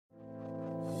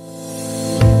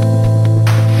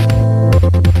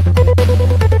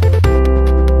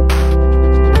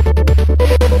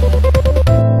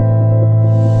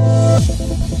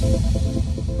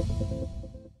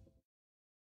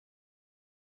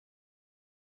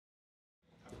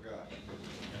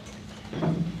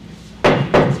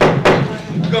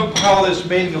I'm going to call this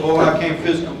meeting of Ohio County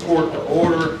Fiscal Court to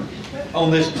order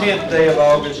on this 10th day of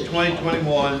August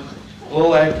 2021, a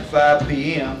little after 5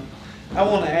 p.m. I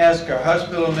want to ask our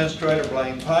hospital administrator,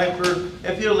 Blaine Piper,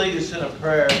 if he'll lead us in a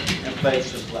prayer and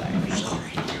face the flag.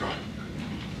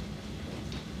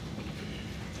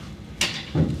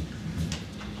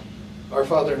 Our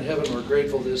Father in heaven, we're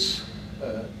grateful this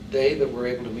day that we're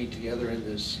able to meet together in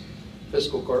this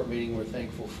fiscal court meeting. We're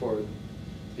thankful for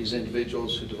these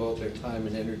individuals who devote their time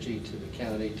and energy to the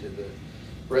county, to the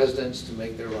residents, to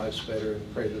make their lives better,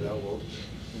 and pray that Thou will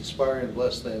inspire and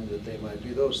bless them, that they might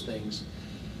do those things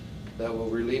that will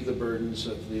relieve the burdens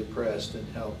of the oppressed and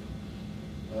help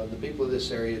the people of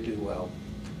this area do well.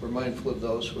 We're mindful of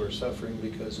those who are suffering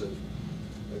because of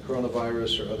the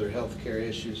coronavirus or other health care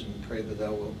issues, and pray that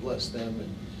Thou will bless them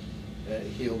and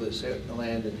heal this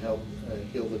land and help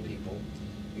heal the people.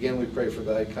 Again, we pray for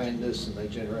Thy kindness and Thy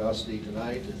generosity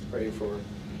tonight, and pray for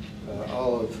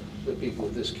all of the people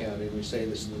of this county. And we say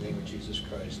this in the name of Jesus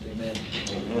Christ. Amen.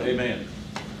 Amen.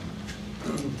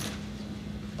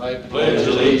 I pledge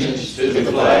allegiance to the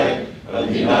flag of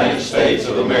the United States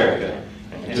of America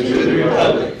and to the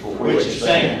republic for which it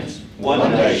stands, one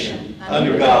nation,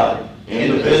 under God,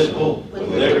 indivisible, with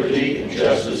liberty and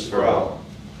justice for all.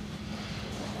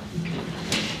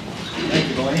 Thank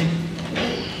you, Blaine.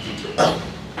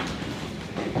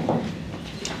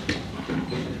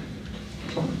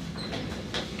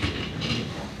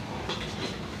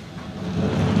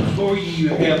 Before you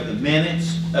have the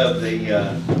minutes of the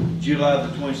July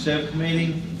the 27th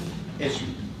meeting,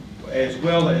 as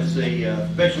well as the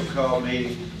special call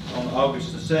meeting on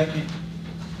August the 2nd.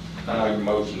 I make a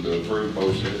motion to approve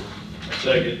both sets.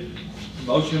 Second.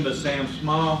 Motion by Sam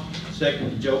Small,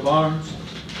 second by Joe Barnes.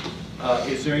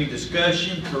 Is there any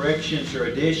discussion, corrections, or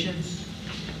additions?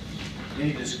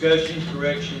 Any discussion,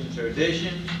 corrections, or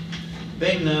additions?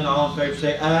 Being none, all in favor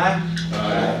say aye.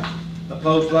 Aye.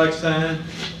 Opposed, like sign.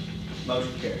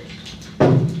 Motion carries.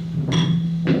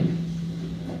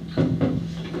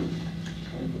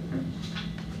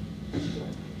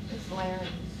 It's Larry.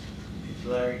 It's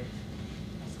Larry.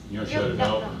 You want to shut it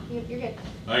off? No, you're good.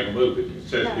 I ain't gonna move it. It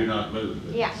says No. do not move.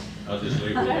 But Yeah. I'll just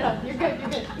leave No, it. no, you're good, you're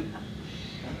good.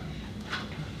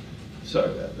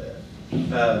 Sorry about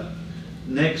that.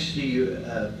 Next, you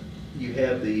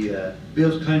have the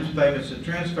bills, claims, payments, and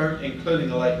transfers,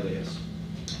 including a late list.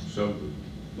 So,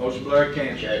 Motion by Larry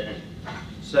Cantor.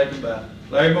 Second by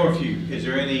Larry Morphew. Is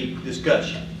there any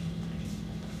discussion?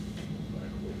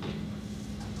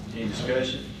 Any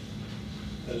discussion?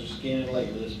 There's a scan and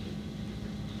late list.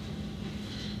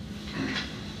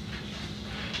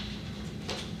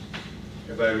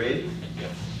 Everybody ready?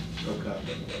 Yes. Okay.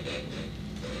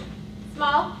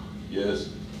 Small, Yes.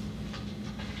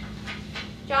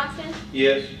 Johnson,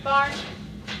 Yes. Barnes,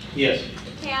 Yes.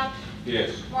 Camp,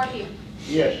 yes. Morphew.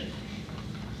 Yes.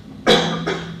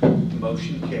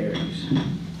 Motion carries.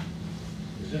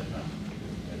 Is that not?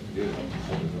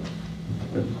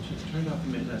 Just turn it off a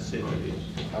minute, that's it. It is.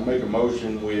 I make a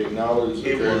motion, we acknowledge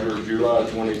the treasurer's July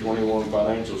 2021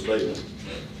 financial statement.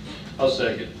 I'll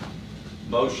second.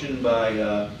 Motion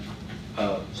by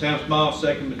Sam Small,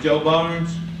 second by Joe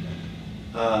Barnes,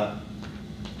 that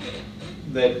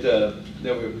we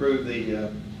approve the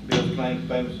bills, claims,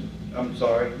 payments. I'm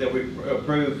sorry, that we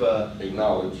approve,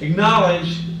 acknowledge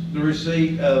the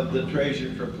receipt of the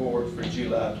treasurer's report for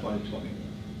July 2021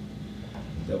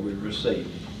 that we received.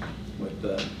 With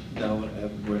no,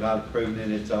 we're not approving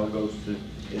it. It all goes to,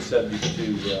 it's subject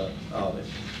to audit.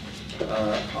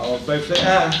 All in favor say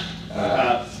aye.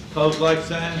 Aye. Opposed, like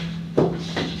sign.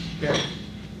 Carry.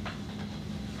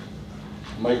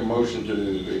 Make a motion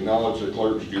to acknowledge the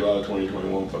clerk's July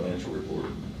 2021 financial report.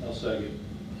 I'll second.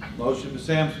 Motion by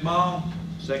Sam Small,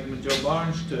 second by Joe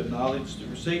Barnes to acknowledge the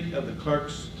receipt of the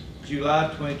clerk's July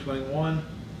 2021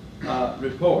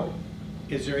 report.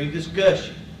 Is there any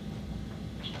discussion?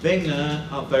 Being none,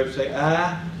 all in favor say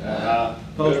aye. Aye.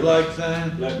 Opposed, like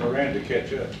sign. Let Miranda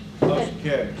catch up. Motion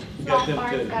carries. You got Small, them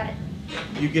Barnes too. got it.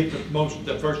 You get the motion,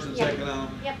 the first and Yep. second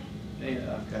on? Yep.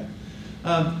 Yeah, okay.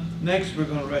 Next, we're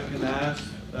going to recognize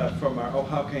from our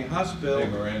Ohio County Hospital. Hey,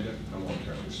 Miranda, I'm gonna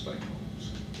turn this thing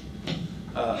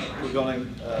on. We're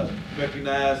going to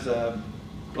recognize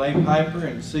Blaine Piper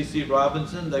and C.C.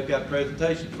 Robinson. They've got a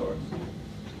presentation for us.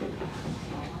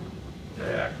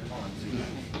 Yeah, come on.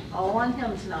 All on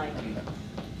him tonight.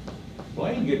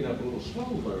 Blaine getting up a little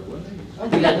slow there, wasn't he? I'm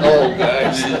getting old,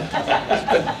 guys.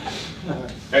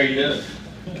 How you doing?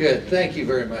 Good. Thank you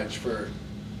very much for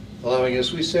allowing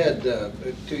us. We said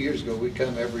 2 years ago we'd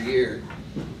come every year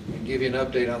and give you an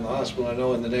update on the hospital. I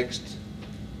know in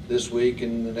this week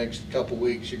and the next couple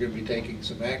weeks you're going to be taking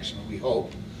some action, we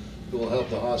hope. who will help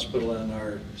the hospital in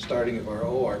our starting of our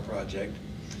OR project.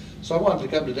 So I wanted to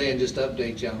come today and just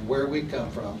update you on where we've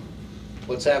come from,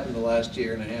 what's happened the last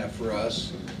year and a half for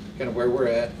us, kind of where we're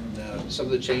at, and some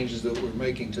of the changes that we're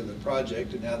making to the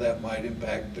project and how that might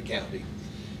impact the county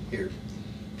here.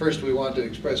 First, we want to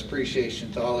express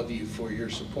appreciation to all of you for your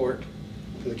support,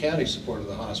 for the county's support of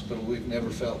the hospital. We've never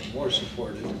felt more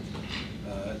supported.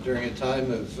 During a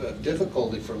time of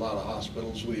difficulty for a lot of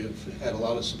hospitals, we have had a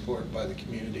lot of support by the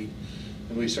community,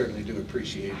 and we certainly do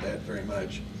appreciate that very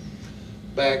much.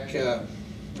 Back,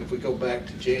 if we go back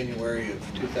to January of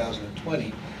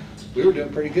 2020, we were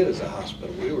doing pretty good as a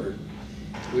hospital. We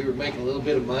were making a little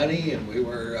bit of money, and we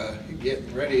were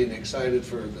getting ready and excited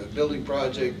for the building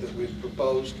project that we've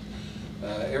proposed.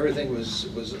 Everything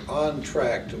was on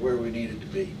track to where we needed to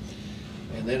be.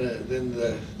 And then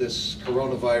this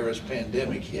coronavirus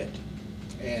pandemic hit,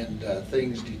 and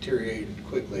things deteriorated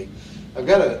quickly. I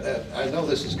know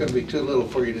this is going to be too little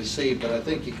for you to see, but I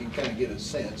think you can kind of get a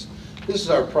sense. This is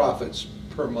our profits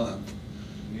per month.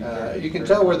 You can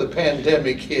tell where the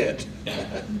pandemic hit.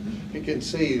 You can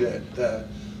see that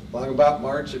along about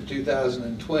March of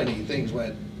 2020, things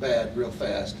went bad real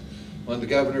fast. When the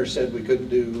governor said we couldn't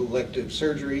do elective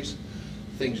surgeries,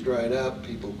 things dried up,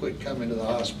 people quit coming to the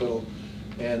hospital,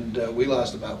 and we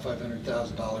lost about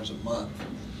 $500,000 a month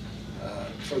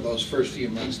for those first few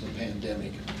months of the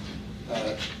pandemic.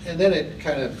 And then it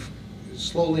kind of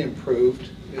slowly improved.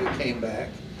 It came back.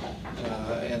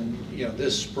 And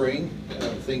this spring,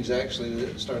 things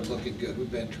actually started looking good.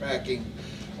 We've been tracking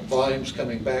volumes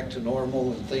coming back to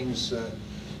normal, and things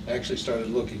actually started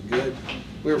looking good.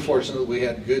 We were fortunate that we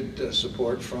had good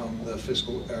support from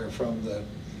the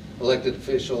elected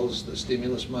officials, the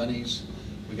stimulus monies.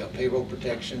 We got payroll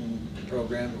protection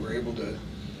program. We were able to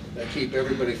keep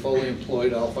everybody fully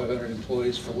employed, all 500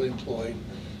 employees fully employed.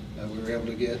 We were able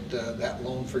to get that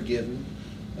loan forgiven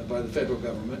by the federal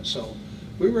government. So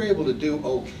we were able to do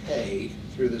okay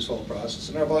through this whole process,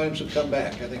 and our volumes have come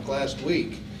back. I think last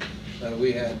week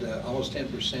we had almost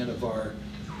 10% of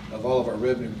all of our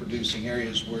revenue producing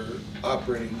areas were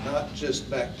operating not just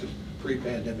back to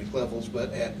pre-pandemic levels,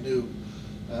 but at new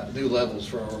levels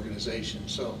for our organization.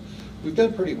 So we've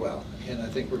done pretty well, and I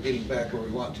think we're getting back where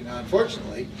we want to. Now,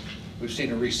 unfortunately, we've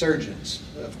seen a resurgence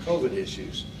of COVID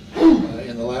issues.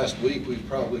 In the last week, we've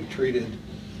probably treated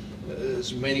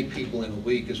as many people in a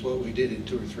week as what we did in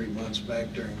 2 or 3 months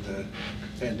back during the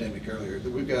pandemic earlier.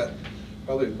 We've got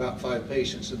probably about 5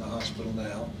 patients in the hospital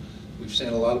now. We've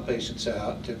sent a lot of patients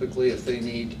out. Typically, if they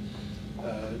need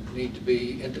to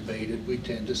be intubated, we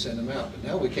tend to send them out. But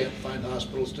now we can't find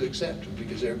hospitals to accept them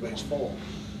because everybody's full.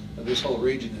 This whole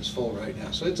region is full right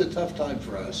now. So it's a tough time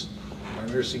for us. Our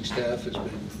nursing staff has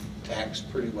been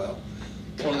taxed pretty well.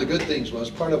 One of the good things was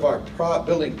part of our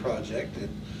building project, and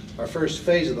our first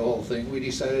phase of the whole thing, we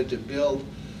decided to build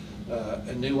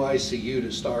a new ICU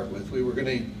to start with. We were going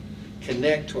to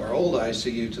connect to our old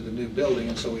ICU to the new building,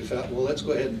 and so we thought, well, let's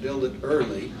go ahead and build it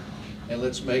early, and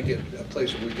let's make it a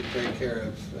place where we could take care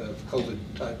of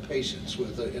COVID-type patients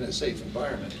in a safe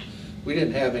environment. We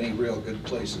didn't have any real good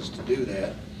places to do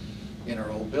that in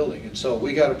our old building, and so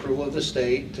we got approval of the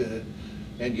state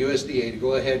and USDA to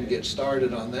go ahead and get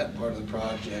started on that part of the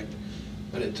project,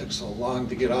 but it took so long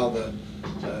to get all the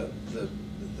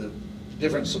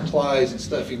different supplies and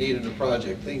stuff you need in the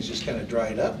project. Things just kind of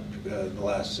dried up in the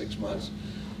last 6 months,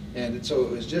 and so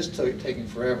it was just taking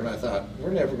forever, and I thought,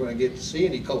 we're never going to get to see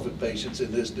any COVID patients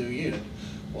in this new unit.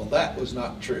 Well, that was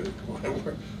not true.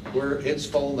 It's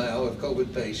full now of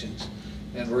COVID patients,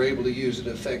 and we're able to use it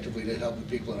effectively to help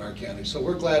the people in our county. So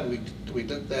we're glad we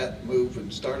took that move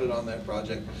and started on that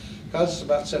project. It cost us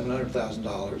about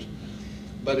 $700,000,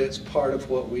 but it's part of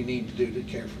what we need to do to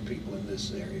care for people in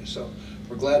this area. So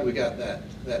we're glad we got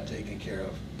that taken care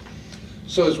of.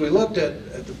 So as we looked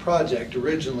at the project,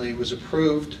 originally it was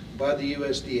approved by the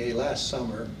USDA last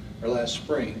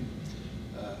spring.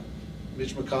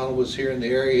 Mitch McConnell was here in the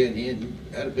area, and he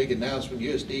had a big announcement.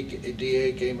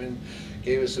 USDA came in,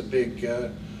 gave us a big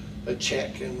a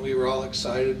check, and we were all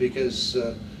excited because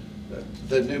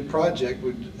the new project,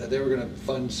 they were going to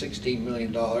fund $16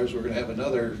 million. We're going to have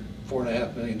another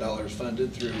 $4.5 million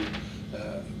funded through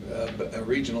a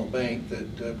regional bank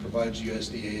that provides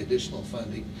USDA additional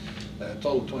funding.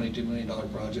 Total $22 million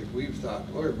project. We thought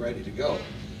we're ready to go.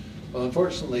 Well,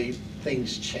 unfortunately,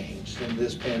 things changed, and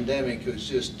this pandemic was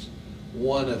just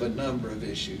one of a number of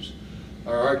issues.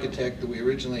 Our architect that we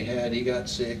originally had, he got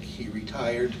sick, he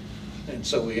retired, and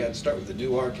so we had to start with a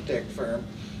new architect firm.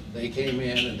 They came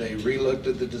in and they re-looked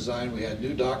at the design. We had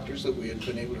new doctors that we had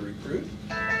been able to recruit.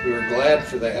 We were glad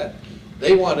for that.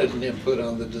 They wanted an input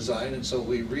on the design, and so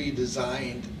we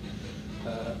redesigned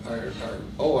our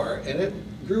OR, and it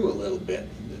grew a little bit,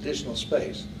 additional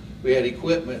space. We had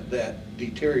equipment that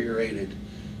deteriorated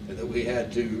that we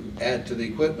had to add to the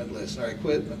equipment list. Our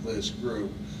equipment list grew.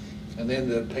 And then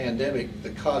the pandemic,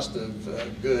 the cost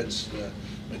of goods,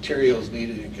 materials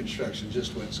needed in construction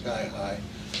just went sky high.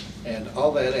 And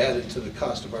all that added to the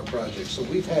cost of our project. So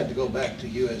we've had to go back to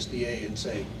USDA and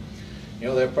say, you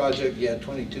know, that project, you had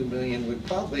 22 million. We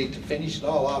probably, to finish it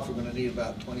all off, we're going to need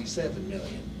about 27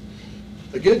 million.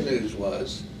 The good news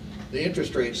was the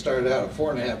interest rate started out at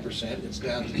 4.5%. It's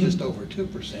down to just over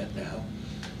 2% now.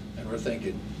 And we're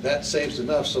thinking that saves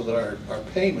enough so that our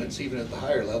payments, even at the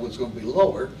higher level, is going to be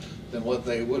lower than what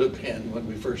they would have been when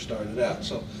we first started out.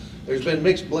 So there's been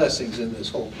mixed blessings in this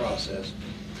whole process.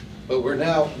 But we're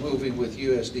now moving with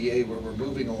USDA where we're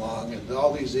moving along, and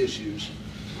all these issues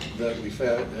that we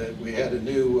found, we had a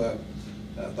new,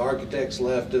 the architects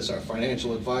left us, our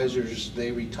financial advisors,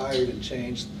 they retired and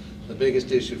changed. The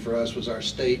biggest issue for us was our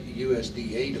state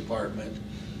USDA department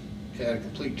had a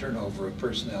complete turnover of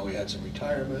personnel. We had some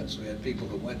retirements, we had people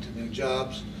that went to new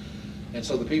jobs, and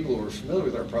so the people who were familiar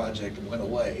with our project went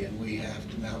away, and we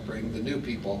have to now bring the new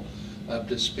people up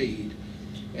to speed.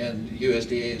 And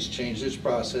USDA has changed its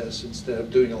process. Instead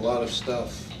of doing a lot of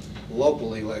stuff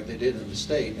locally like they did in the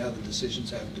state, now the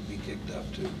decisions have to be kicked up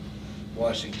to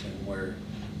Washington where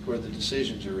the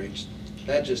decisions are reached.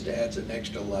 That just adds an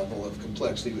extra level of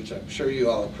complexity, which I'm sure you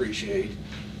all appreciate.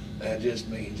 That just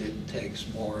means it takes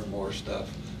more and more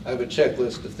stuff. I have a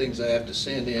checklist of things I have to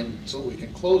send in so we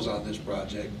can close on this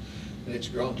project, and it's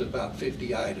grown to about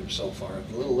 50 items so far.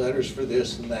 Little letters for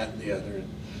this and that and the other. And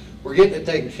we're getting it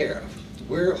taken care of.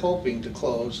 We're hoping to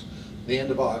close the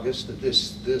end of August of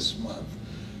this month.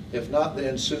 If not,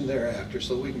 then soon thereafter,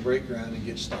 so we can break ground and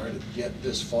get started, get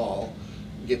this fall,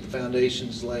 get the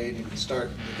foundations laid and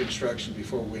start the construction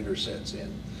before winter sets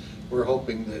in. We're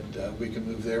hoping that we can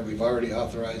move there. We've already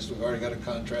got a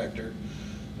contractor.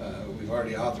 We've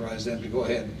already authorized them to go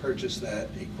ahead and purchase that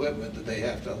equipment that they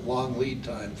have a long lead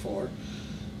time for.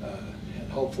 And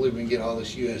hopefully we can get all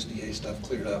this USDA stuff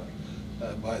cleared up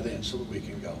by then so that we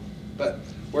can go. But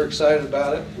we're excited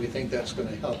about it. We think that's going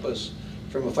to help us.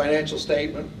 From a financial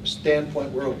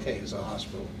standpoint, we're okay as a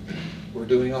hospital. We're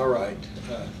doing all right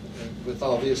with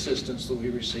all the assistance that we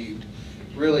received.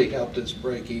 Really helped us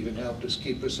break even, helped us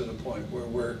keep us at a point where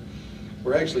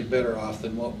we're actually better off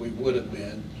than what we would have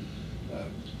been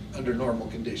under normal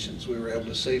conditions. We were able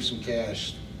to save some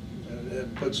cash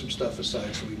and put some stuff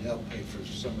aside so we can help pay for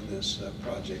some of this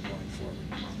project going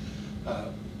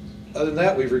forward. Other than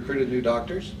that, we've recruited new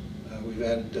doctors. We've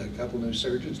added a couple new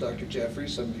surgeons. Dr. Jeffrey,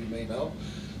 some of you may know,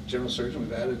 general surgeon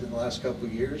we've added in the last couple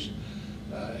of years.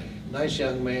 Nice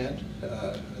young man,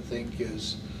 I think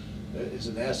is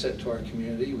an asset to our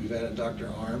community. We've added Dr.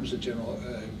 Arms, an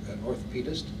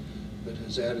orthopedist that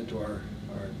has added to our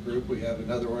group. We have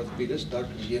another orthopedist,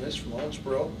 Dr. McGinnis from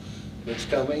Owensboro, that's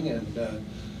coming, and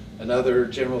another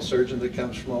general surgeon that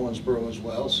comes from Owensboro as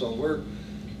well. So we're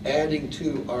adding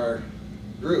to our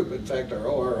group. In fact, our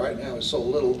OR right now is so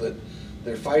little that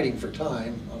they're fighting for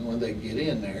time on when they get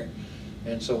in there.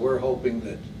 And so we're hoping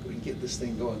that we can get this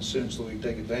thing going soon so we can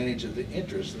take advantage of the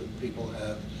interest that people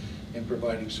have in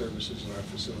providing services in our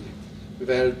facility.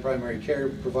 We've added primary care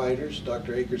providers.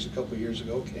 Dr. Akers a couple of years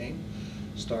ago came,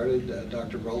 started.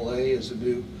 Dr. Rollet is a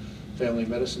new family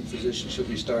medicine physician. She'll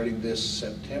be starting this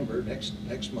September,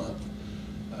 next month.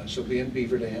 She'll be in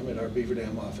Beaver Dam at our Beaver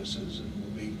Dam offices, and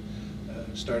we'll be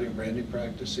starting brand new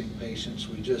practicing patients.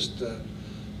 We just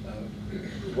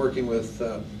working with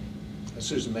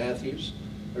Susan Matthews,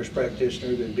 nurse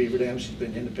practitioner in Beaver Dam. She's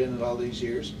been independent all these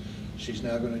years. She's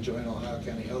now going to join Ohio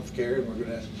County Healthcare, and we're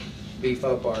going to beef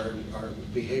up our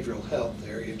behavioral health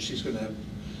area. And she's going to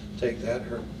take that,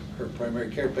 her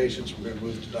primary care patients, we're going to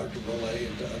move to Dr. Rollet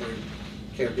and to other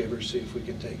caregivers, see if we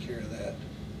can take care of that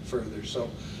further. So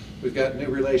we've got new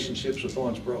relationships with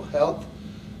Owensboro Health.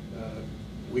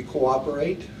 We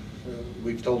cooperate.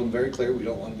 We've told them very clear we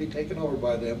don't want to be taken over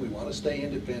by them. We want to stay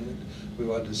independent. We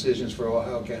want decisions for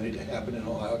Ohio County to happen in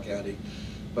Ohio County.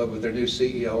 But with their new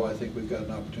CEO, I think we've got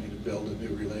an opportunity to build a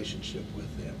new relationship with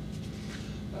them.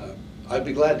 I'd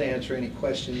be glad to answer any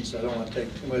questions. I don't want to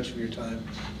take too much of your time.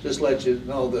 Just let you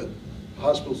know that the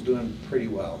hospital's doing pretty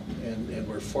well, and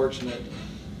we're fortunate.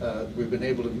 We've been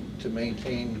able to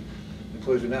maintain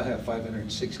employees. We now have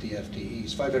 560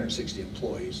 FTEs, 560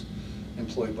 employees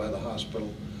employed by the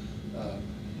hospital.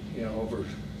 You know,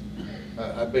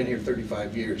 I've been here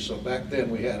 35 years, so back then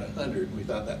we had 100, and we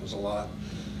thought that was a lot.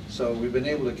 So we've been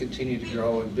able to continue to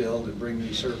grow and build and bring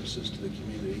these services to the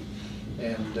community.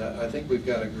 And I think we've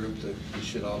got a group that we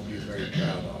should all be very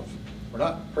proud of. We're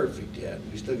not perfect yet.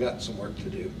 We still got some work to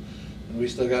do. And we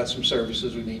still got some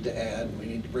services we need to add, and we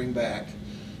need to bring back,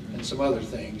 and some other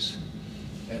things.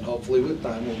 And hopefully with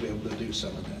time, we'll be able to do some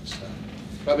of that stuff.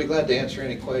 I'll be glad to answer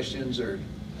any questions or.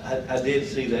 I did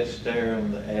see that stare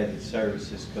on the added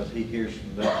services, because he hears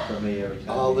from me every time.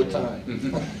 All the time.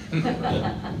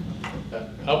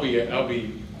 I'll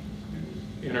be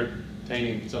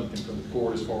entertaining something from the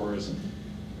court as far as,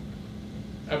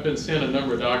 I've been sent a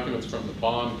number of documents from the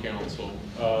bond counsel.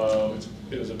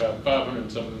 It was about 500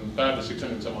 to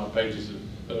 600 some odd pages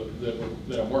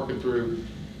that I'm working through.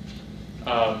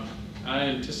 I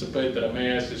anticipate that I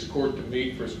may ask this court to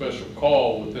meet for a special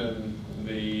call within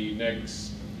the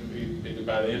next, either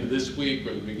by the end of this week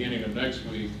or the beginning of next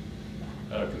week,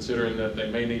 considering that they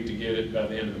may need to get it by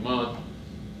the end of the month,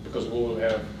 because we'll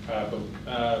have, I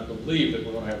believe that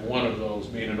we're going to have one of those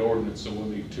being an ordinance, so we'll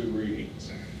need 2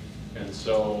 readings. And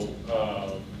so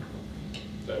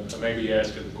I may be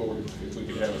asking the court if we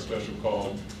could have a special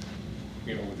call,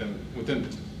 you know, within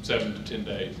 7 to 10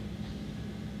 days.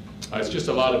 It's just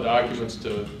a lot of documents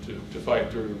to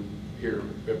fight through here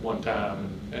at one time,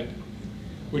 and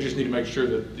we just need to make sure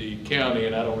that the county,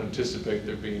 and I don't anticipate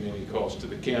there being any cost to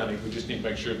the county, we just need to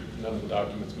make sure none of the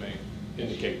documents may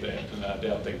indicate that, and I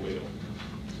doubt they will.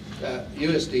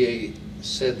 USDA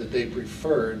said that they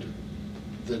preferred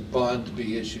the bond to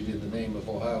be issued in the name of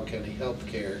Ohio County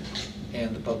Healthcare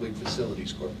and the Public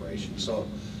Facilities Corporation. So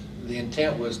the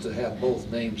intent was to have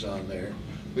both names on there.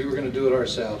 We were going to do it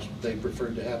ourselves, but they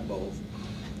preferred to have both.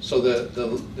 So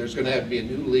there's going to have to be a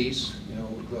new lease. You know,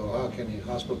 the Ohio County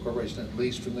Hospital Corporation had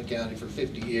leased from the county for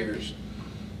 50 years,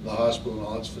 the hospital and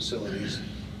all its facilities.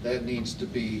 That needs to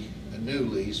be a new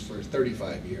lease for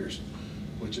 35 years,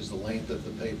 which is the length of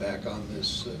the payback on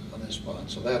this bond.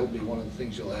 So that'll be one of the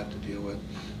things you'll have to deal with.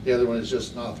 The other one is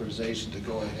just an authorization to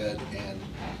go ahead and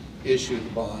issue the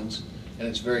bonds, and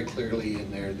it's very clearly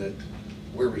in there that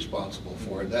we're responsible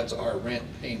for it. That's our rent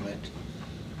payment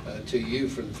to you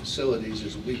for the facilities,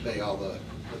 is we pay all the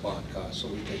bond costs, so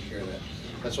we take care of that.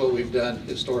 That's what we've done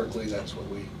historically. That's what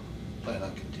we plan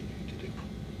on continuing to do.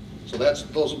 So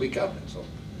those will be coming. So,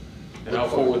 and I'll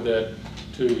forward that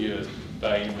to you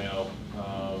by email.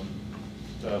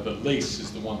 The lease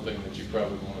is the one thing that you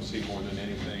probably want to see more than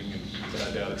anything, but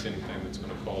I doubt it's anything that's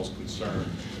going to cause concern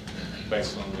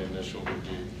based on the initial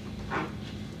review.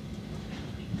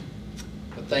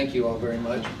 But thank you all very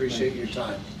much. Appreciate your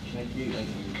time. Thank you. Thank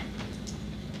you.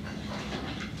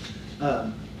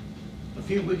 A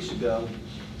few weeks ago,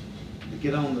 to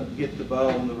get the ball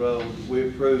on the road, we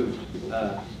approved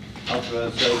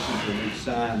authorization to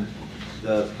re-sign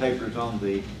the papers on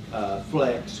the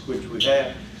flex, which we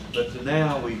have. But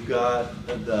now we've got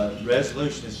the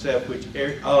resolution itself, which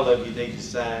all of you need to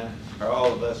sign, or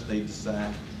all of us need to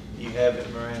sign. You have it,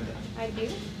 Miranda? I do.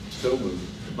 So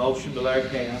moved. Motion by Larry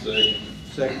Cam.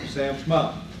 Second by Sam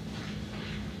Smith.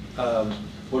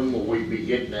 When will we be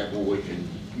getting that where we can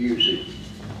use it,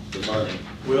 the money?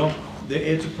 Well,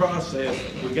 it's a process.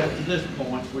 We got to this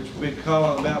point, which we've been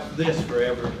calling about this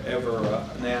forever,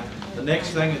 now. The next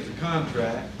thing is the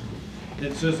contract. And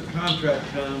as soon as the contract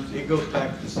comes, it goes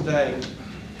back to the state,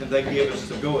 and they give us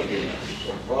the go-ahead.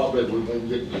 So probably we won't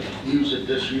get to use it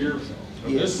this year?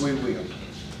 Yes, we will.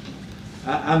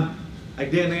 I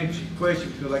didn't answer your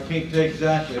question because I can't tell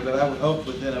exactly, but I would hope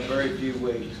within a very few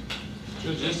weeks.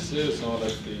 It just says on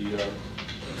it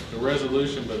the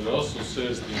resolution, but it also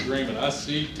says the agreement. I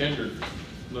see tendered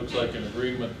looks like an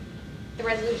agreement. The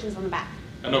resolution's on the back.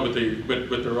 I know, but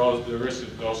there is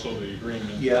also the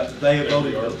agreement. Yeah, they have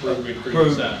voted are to approving for you to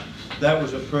approve. sign. That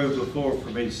was approved before for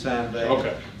me to sign that.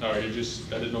 Okay, all right. I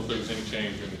didn't know if there was any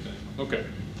change or anything. Okay.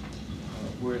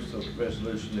 Where's the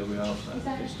resolution that we all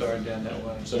signed? It started down that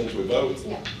way. As soon as we vote.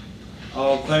 Yeah.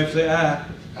 All in favor say aye.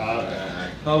 Aye.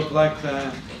 Opposed, like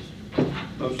sign.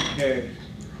 Motion carries.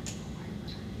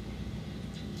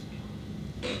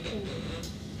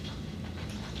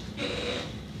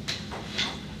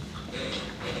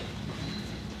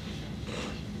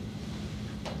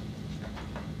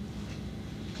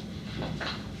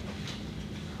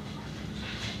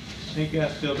 I think I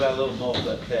still got a little more of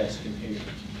that task in here.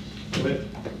 But,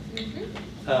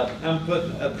 I'm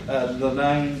putting the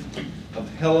name of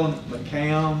Helen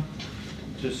McCown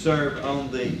to serve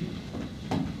on the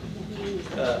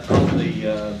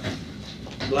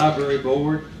library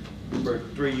board for a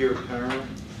 3-year term.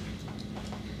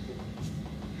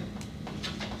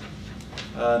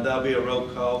 That'll be a roll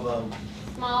call vote.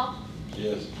 Small,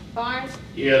 Yes. Barnes,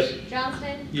 Yes.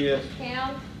 Johnston, Yes.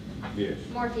 Count, Yes.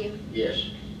 Morphew.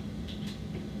 Yes.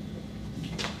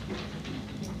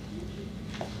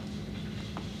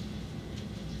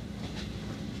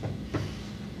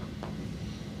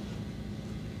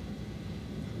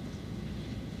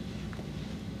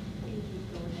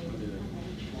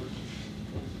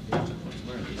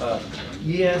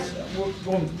 Yes, we're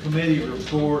going to committee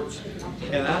reports,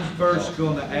 and I'm first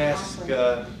going to ask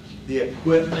the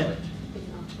equipment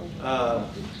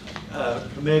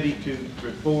committee to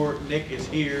report. Nick is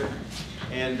here,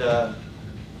 and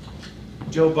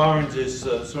Joe Barnes is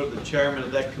sort of the chairman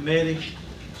of that committee,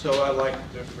 so I'd like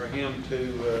for him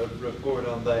to report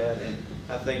on that, and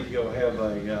I think you'll have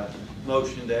a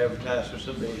motion to advertise for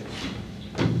some bids.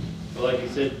 Well, like you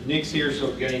said, Nick's here, so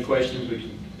if you got any questions, we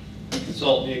can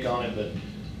consult Nick on it, but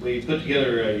we put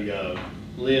together a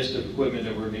list of equipment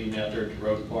that we're needing out there at the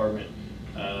road department.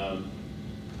 And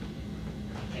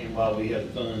while we had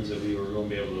funds that we were going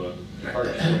to be able to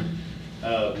purchase,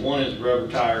 one is rubber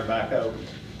tire backhoe.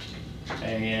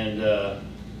 And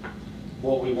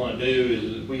what we want to do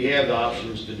is we have the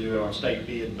options to do it on state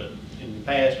bid, but in the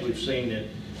past we've seen that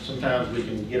sometimes we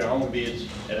can get our own bids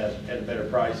at a better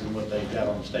price than what they've got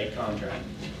on the state contract.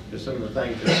 Because some of the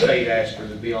things that the state asks for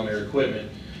to be on their equipment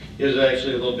is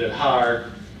actually a little bit higher,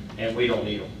 and we don't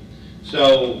need them.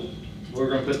 So we're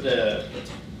going to put the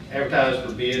advertise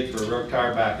for bid for a rubber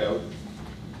tire backhoe.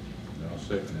 I'll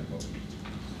second that motion.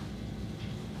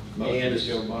 Motion And is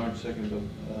Joe Barnes, second of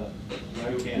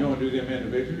Larry You Campbell. want to do them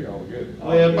individually or together?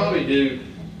 Well, probably do,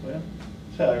 well,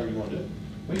 it's however you want to do it.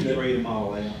 We can read them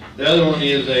all out. The other one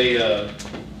is a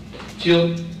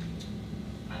tilt,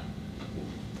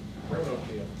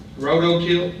 roto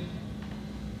tilt.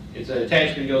 It's an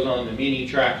attachment that goes on the mini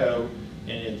traco, and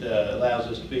it allows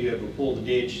us to be able to pull the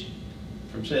ditch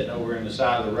from sitting over in the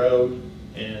side of the road,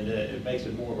 and it makes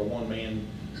it more of a one-man,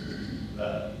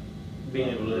 being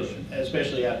able to,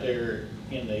 especially out there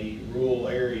in the rural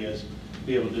areas,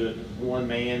 be able to do it one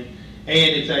man.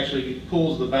 And it's actually, it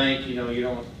pulls the bank, you know,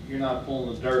 you're not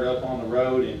pulling the dirt up on the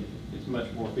road, and it's much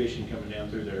more efficient coming down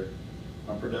through there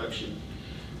on production.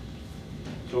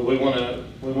 So we want to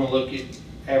look at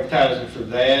advertising for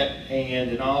that, and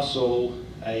then also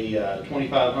a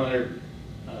 2500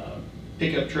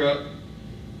 pickup truck.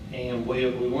 And we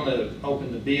want to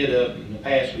open the bid up. In the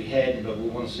past we hadn't, but we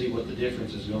want to see what the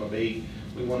difference is going to be.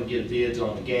 We want to get bids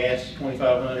on a gas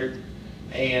 2500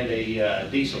 and a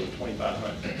diesel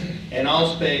 2500. And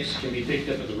all specs can be picked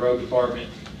up at the road department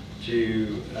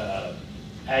to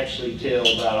actually tell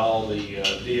about all the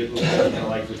vehicles. You know,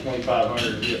 like the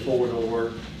 2500 would be a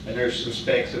four-door, and there's some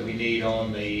specs that we need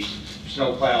on the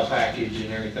snowplow package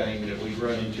and everything that we've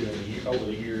run into over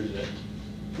the years that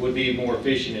would be more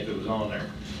efficient if it was on there.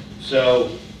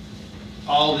 So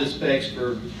all the specs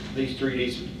for these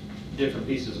three different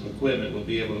pieces of equipment will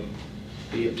be able to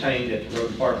be obtained at the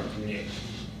road department from Nick.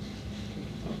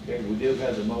 Okay, we do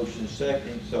have the motion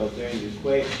second, so if there are any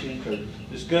questions or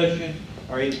discussion,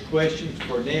 or any questions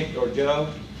for Nick or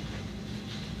Joe?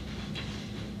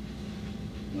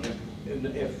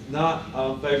 If not,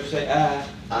 all in favor say aye.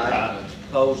 Aye.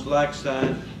 Opposed, like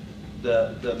sign.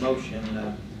 The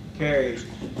motion carries.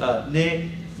 Nick,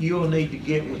 you'll need to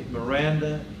get with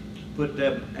Miranda, put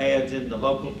them ads in the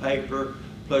local paper,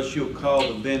 plus you'll call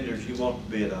the vendors you want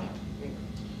to bid on.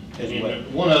 As And well.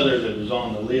 one other that was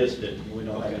on the list that we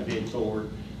don't have to bid for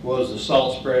was the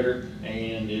salt spreader,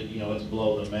 and it, you know, it's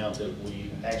below the amount that we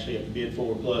actually have to bid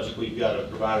for. Plus, we've got a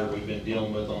provider we've been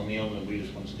dealing with on them, and we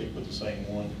just want to stick with the same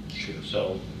one. Sure.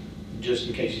 So, just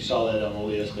in case you saw that on the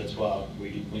list, that's why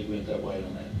we went that way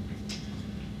on that.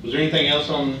 Was there anything else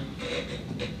on,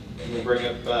 we'll bring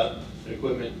up about the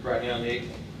equipment right now, Nick?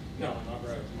 No, not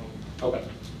right at the moment. Okay.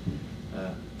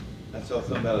 I saw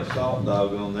something about a salt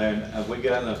dog on there, and we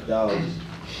got enough dogs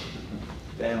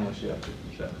to animal shelter,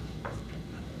 so.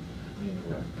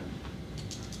 Anyway.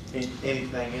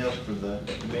 Anything else for the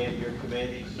committee, your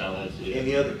committees? No, that's it.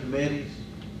 Any other committees?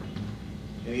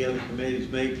 Any other committees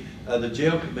meet? The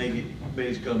jail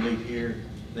committee's gonna meet here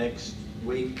next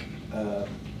week.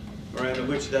 Miranda,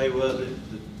 which day was it?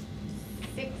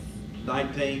 The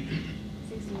 19th?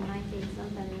 16, 19,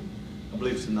 something. I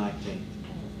believe it's the 19th.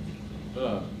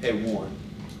 At 1.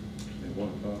 at 1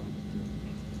 o'clock.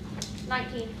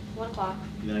 19, 1 o'clock.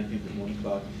 19th at 1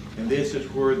 o'clock. And this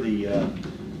is where the,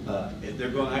 they're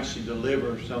going to actually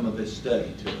deliver some of this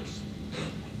study to us.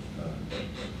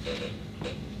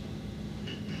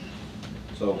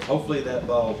 So hopefully that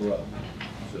ball's rolling.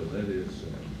 So that is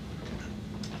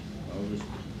August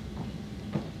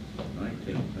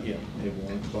 19th. huh? Yeah, at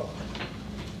 1 o'clock.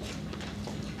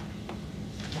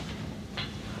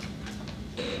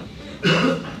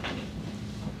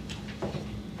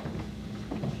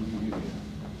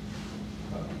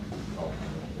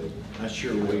 I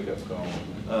sure will. Wake up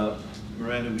call.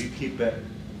 Miranda, will you keep that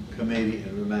committee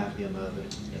and remind him of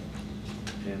it?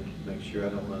 And make sure I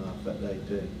don't run off that day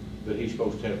too. But he's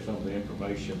supposed to have some of the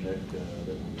information that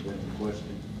we've been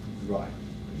requesting. Right.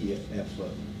 Yeah,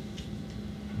 absolutely.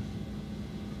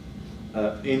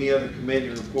 Any other committee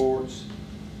reports?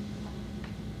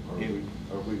 Are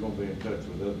we gonna be in touch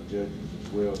with other judges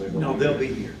as well? They're gonna No, they'll be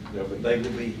here. They'll be They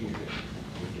will be here.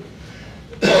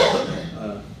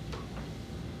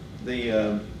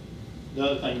 The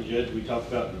other thing, Judge, we talked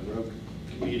about in the road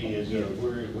committee is,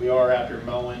 we are out there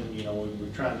mowing,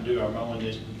 we're trying to do our mowing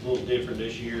this a little different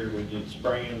this year. We did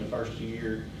spraying the first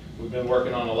year. We've been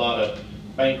working on a lot of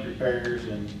bank repairs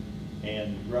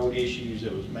and road issues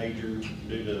that was major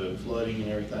due to the flooding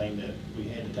and everything that we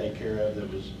had to take care of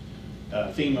that was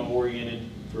FEMA oriented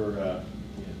for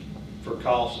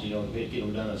cost, to get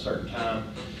them done at a certain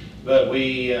time. But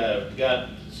we got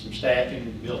some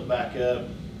staffing built back up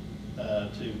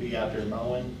to be out there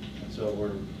mowing. So we're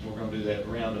going to do that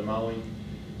round of mowing.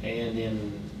 And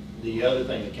then the other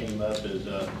thing that came up is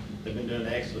they've been doing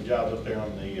an excellent job up there on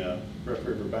the Rough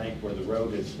River Bank where the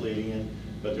road had slid in,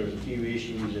 but there was a few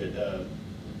issues that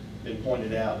been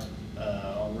pointed out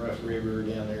on Rough River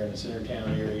down there in the center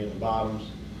town area in the bottoms,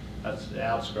 that's the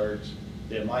outskirts.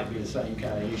 That might be the same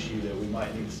kind of issue that we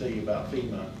might need to see about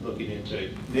FEMA looking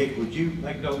into. Nick, would you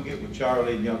make no get with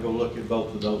Charlie and y'all go look at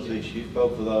both of those issues?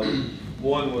 Both of those.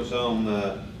 One was on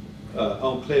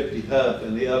Clifty Huff,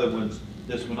 and the other one's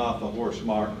this one off of Horace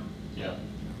Martin. Yeah.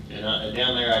 And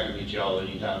down there, I can meet y'all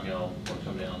anytime y'all want to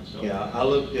come down. So. Yeah, I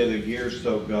looked at it a year or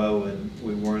so ago, and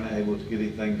we weren't able to get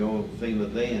anything going with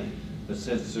FEMA then. But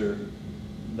since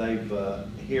they've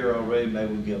here already,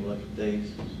 maybe we'll give them a look at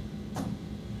these.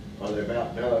 Are they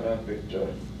about done up at,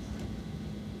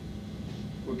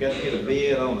 We've got to get a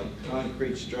bid on a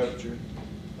concrete structure,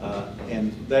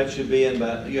 and that should be in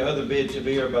by, your other bid should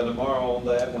be here by tomorrow on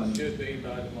that one. Should be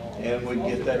by tomorrow. And we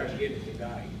Also get that, try to get it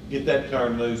today. get that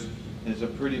turned loose. It's a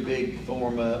pretty big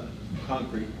form up,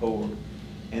 concrete pour,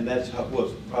 and that's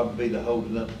what's probably the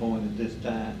holding up point at this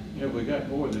time. Yeah, we got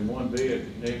more than one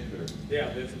bid, Nick, or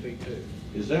Yeah, this will be two.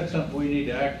 is that something we need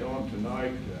to act on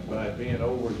tonight by it being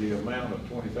over the amount of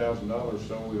 $20,000,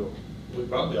 so we'll? We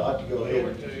probably ought to go ahead Or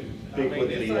and two. I pick mean, with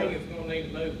this the, thing is gonna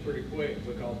need to move pretty quick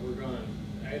because we're gonna,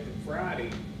 after Friday,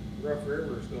 Rough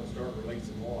River is gonna start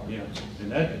releasing water. Yeah,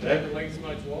 and If they release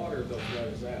much water, they'll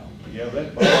flood us out. yeah,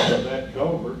 that bottom of that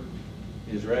culvert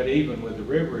is right even with the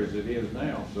river as it is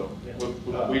now, so.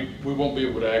 We won't be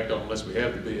able to act on unless we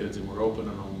have the bids and we're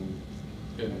opening on,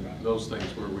 and those things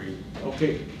where we.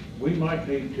 Okay, we might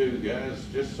need to, guys,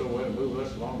 just so it'll move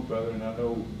us along further, and I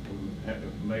know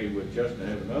we may with Justin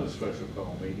have another special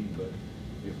call meeting, but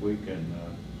if we can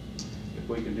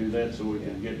do that so we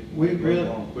can get We really,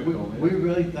 along quick we on this.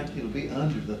 really think it'll be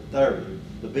under the 30.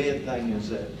 The bid thing is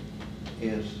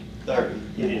 30.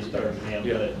 it is 30 now,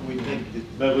 Yeah. We think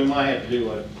that but we might have to do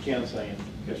what Ken's saying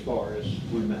as far as,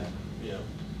 we may yeah.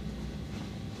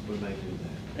 do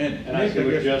that. And I see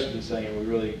what guess- Justin's saying, we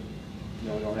really, we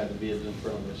don't have the bids in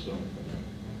front of us, so.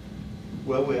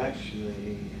 Well, we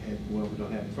actually had, well, we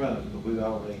don't have in front of us, but we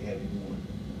already had one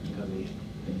come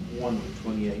in. One was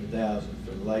 28,000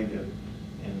 for labor,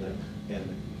 and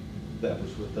that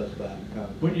was with us buying the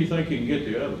concrete. When do you think you can get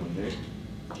the other one, Nick?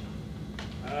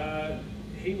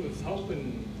 He was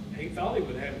hoping, he thought he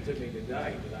would have it to me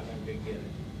today, but I don't think he did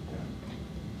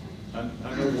get it.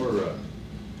 I know we're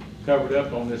covered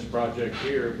up on this project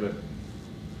here,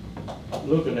 but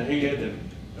looking ahead,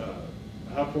 and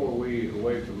how far are we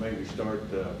away from maybe start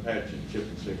patching, chip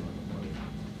and sealing?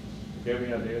 Do you have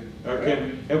any idea? Or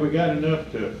have we got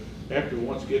enough to, after we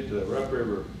once get the Rough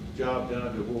River job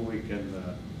done, to where we can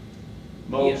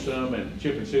mow Yes. some and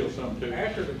chip and seal some too?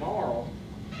 After tomorrow,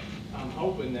 I'm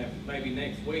hoping that maybe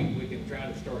next week we can try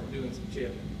to start doing some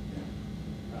chipping.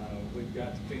 We've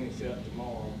got to finish up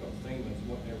tomorrow because FEMA's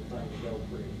wanting everything to go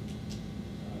pretty.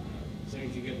 As soon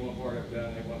as you get one part of it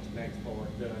done, they want the next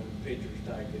part done, pictures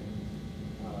taken.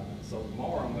 So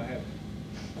tomorrow I'm gonna have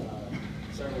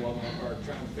several of them are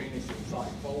trying to finish in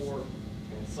site 4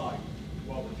 and site,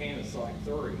 what we can is site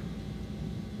 3.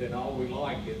 Then all we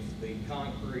like is the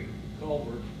concrete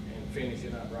culvert and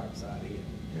finishing up right beside it.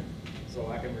 So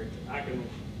I can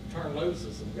turn loose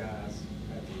of some guys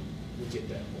after we get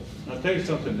that one. I'll tell you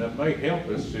something that may help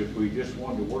us if we just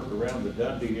wanted to work around the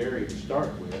Dundee area to start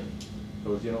with,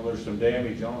 because, there's some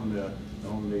damage on the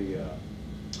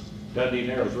Dundee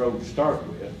Narrows Road to start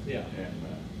with. Yeah. And,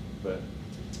 but,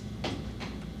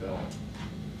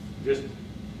 just,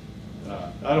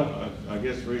 I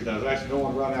guess the reason I was asking, don't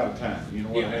want to run out of time, you know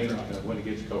what I Yeah, mean? that's right. When it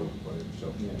gets cold, whatever,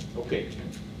 so, Yeah. okay.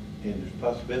 And there's a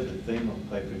possibility FEMA will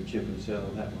pay for the chip and seal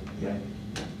on that one. Yeah.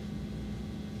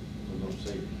 We're gonna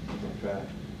see, we're gonna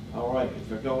try. All right, if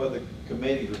there's no other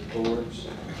committee reports,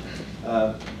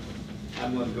 I'm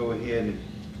gonna go ahead and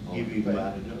give you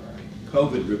my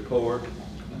COVID report.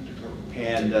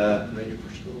 And Ready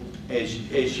for school.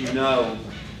 as you know,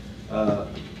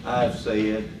 I've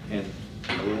said, and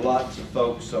lots of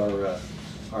folks are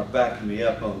backing me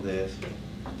up on this,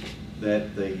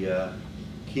 that the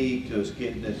key to us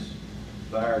getting this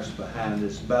virus behind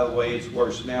us, by the way, it's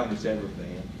worse now than it's ever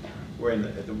been. We're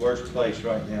at the worst place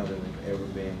right now than we've ever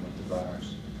been with the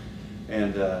virus.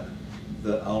 And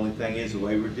the only thing is the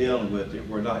way we're dealing with it.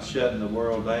 We're not shutting the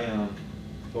world down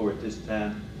for it this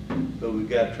time, but we've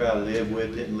got to try to live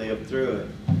with it and live through it.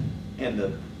 And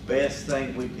the best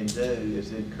thing we can do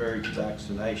is encourage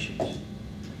vaccinations.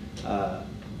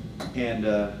 And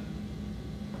the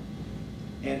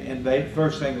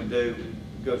first thing we do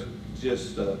goes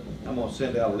just, I'm going to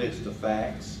send out a list of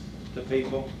facts to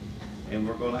people, and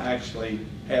we're going to actually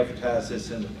advertise this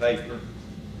in the paper,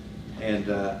 and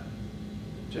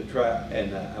to try,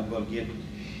 and I'm going to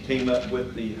team up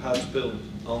with the hospital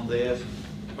on this.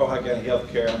 Ohio County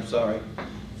Healthcare, I'm sorry.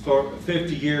 For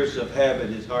 50 years of habit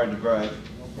is hard to break.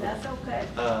 That's okay.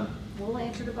 We'll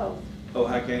answer to both.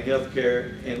 Ohio County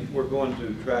Healthcare, and we're going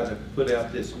to try to put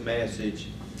out this message.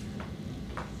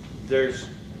 There's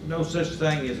no such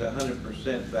thing as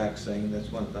 100% vaccine,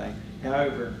 that's one thing.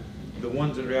 However, the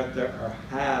ones that are out there are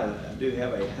do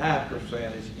have a high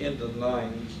percentage in the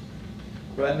 90s.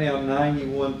 Right now,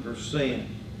 91%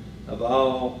 of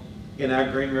all in our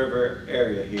Green River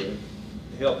area here,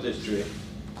 the health district,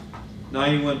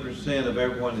 91% of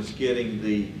everyone that's getting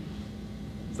the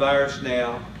virus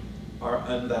now are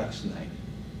unvaccinated.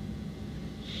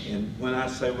 And when I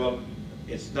say, well,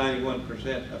 it's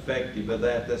 91% effective of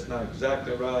that, that's not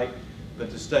exactly right, but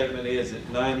the statement is that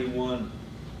 91%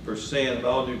 of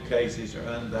all new cases are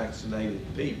unvaccinated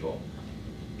people.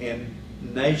 And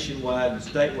nationwide and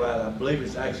statewide, I believe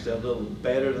it's actually a little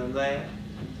better than that.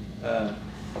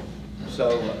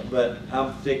 But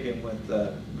I'm sticking with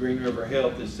Green River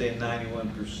Health is saying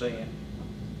 91%.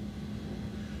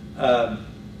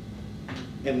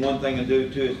 And one thing I do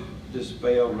too is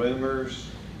dispel rumors,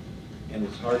 and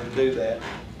it's hard to do that.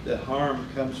 The harm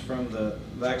comes from the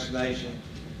vaccination.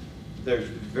 There's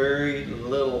very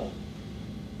little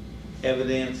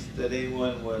evidence that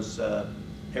anyone was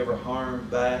ever harmed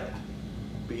by it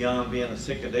beyond being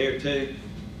sick a day or two.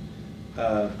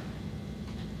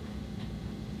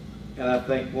 And I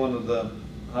think one of the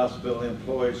hospital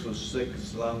employees was sick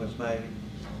as long as maybe.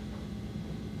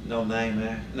 No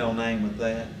name with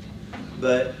that.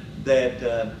 But that,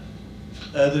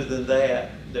 other than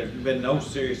that, there's been no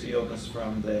serious illness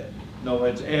from that. No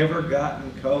one's ever gotten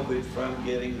COVID from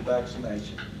getting the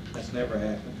vaccination. That's never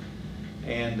happened.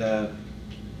 And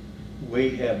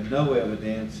we have no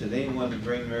evidence that anyone in the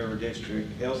Green River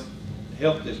District,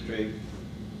 Health District,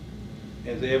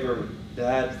 has ever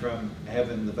died from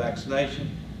having the vaccination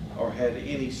or had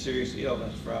any serious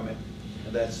illness from it.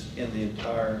 And that's in the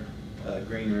entire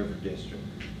Green River District.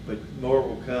 But more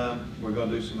will come. We're going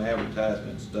to do some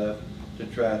advertisement stuff to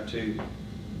try to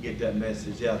get that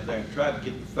message out there and try to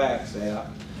get the facts out,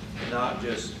 not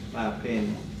just my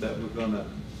opinion, but we're going to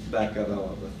back out all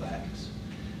of the facts.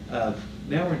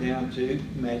 Now we're down to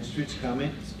magistrate's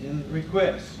comments and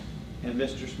requests. And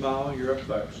Mr. Small, you're up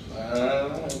first. I have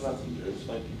nothing, Judge,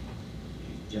 thank you.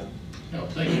 John. No,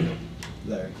 thank you.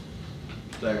 Larry.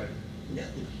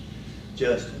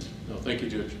 Justin. No, thank you,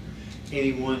 Judge.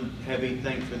 Anyone have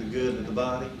anything for the good of the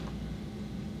body?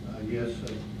 Yes,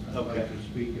 I'd Okay. like to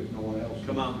speak if no one else.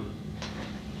 Come on.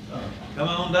 Come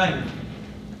on, Dana.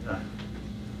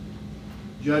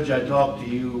 Judge, I talked to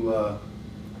you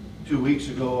 2 weeks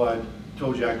ago. I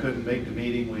told you I couldn't make the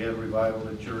meeting. We had revival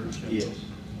at church. And, Yes.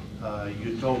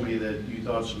 you told me that you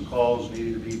thought some calls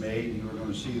needed to be made and you were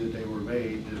going to see that they were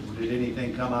made. Did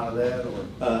anything come out of that?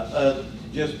 Or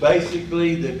Just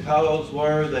basically, the calls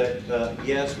were that,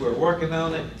 yes, we're working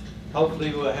on it.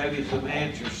 Hopefully, we'll have you some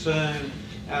answers soon.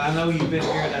 And I know you've been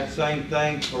hearing that same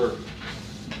thing for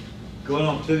going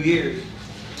on 2 years,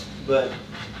 but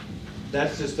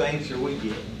that's just the answer we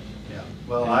get. Yeah.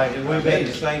 Well, and we've had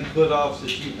the same put-offs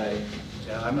that you've had.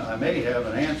 Yeah, I may have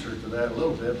an answer to that a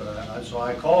little bit, but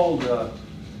I called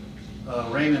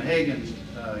Raymond Hagan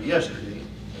yesterday,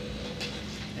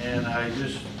 and I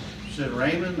just said,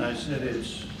 Raymond, I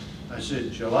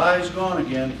said July's gone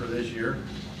again for this year,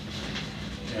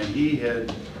 and he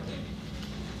had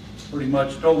pretty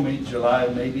much told me July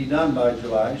may be done by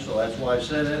July, so that's why I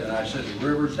said it, and I said the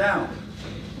river's down.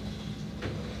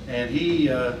 And he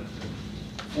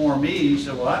informed me, he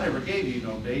said, well, I never gave you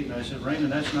no date, and I said,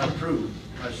 Raymond, that's not true.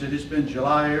 I said, it's been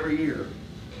July every year.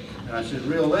 And I said,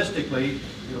 realistically,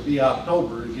 it'll be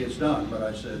October it gets done, but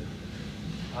I said,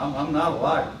 I'm not a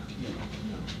liar. You know.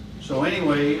 So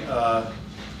anyway,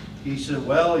 he said,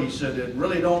 well, he said, it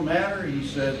really don't matter. He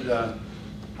said,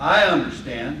 I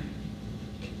understand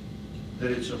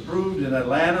that it's approved in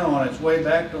Atlanta on its way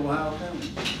back to Ohio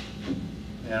County.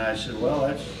 And I said, well,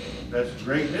 that's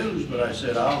great news, but I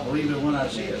said, I'll believe it when I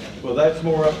see it. Well, that's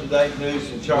more up-to-date news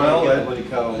than Charlie got what he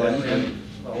called last week. And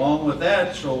along with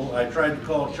that, so I tried to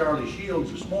call Charlie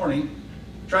Shields this morning.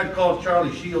 Tried to call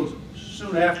Charlie Shields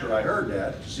soon after I heard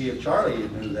that, to see if Charlie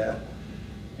knew that.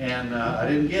 And I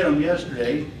didn't get him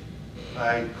yesterday.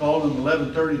 I called him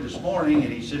 11:30 this morning,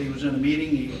 and he said he was in a meeting,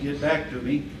 he'd get back to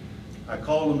me. I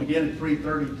called him again at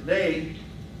 3:30 today,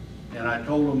 and I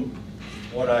told him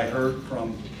what I heard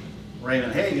from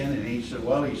Raymond Hagan, and he said,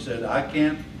 well, he said, I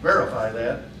can't verify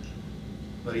that,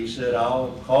 but he said,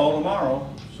 I'll call tomorrow.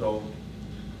 So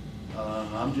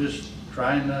I'm just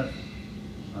trying to,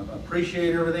 I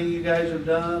appreciate everything you guys have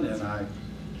done, and I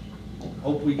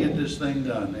hope we get this thing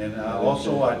done. And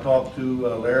also, I talked to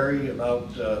Larry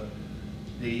about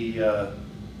the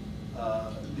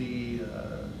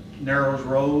Narrows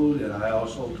Road, and I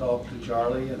also talked to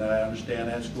Charlie, and I understand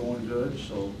that's going good,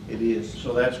 so. It is.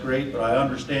 So that's great, but I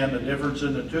understand the difference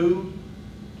in the two,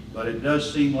 but it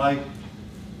does seem like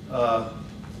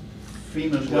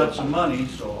FEMA's got some money,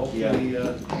 so hopefully,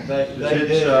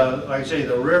 like I say,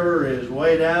 the river is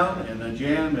way down and the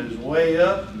jam is way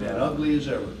up and ugly as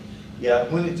ever. Yeah,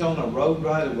 when it's on a road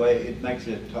right away, it makes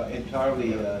it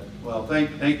entirely, well,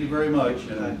 thank you very much,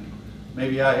 and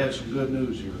maybe I had some good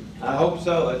news here. I hope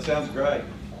so. That sounds great.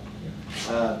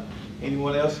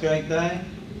 Anyone else got anything?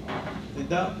 If they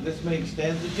don't, this meeting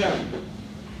stands adjourned.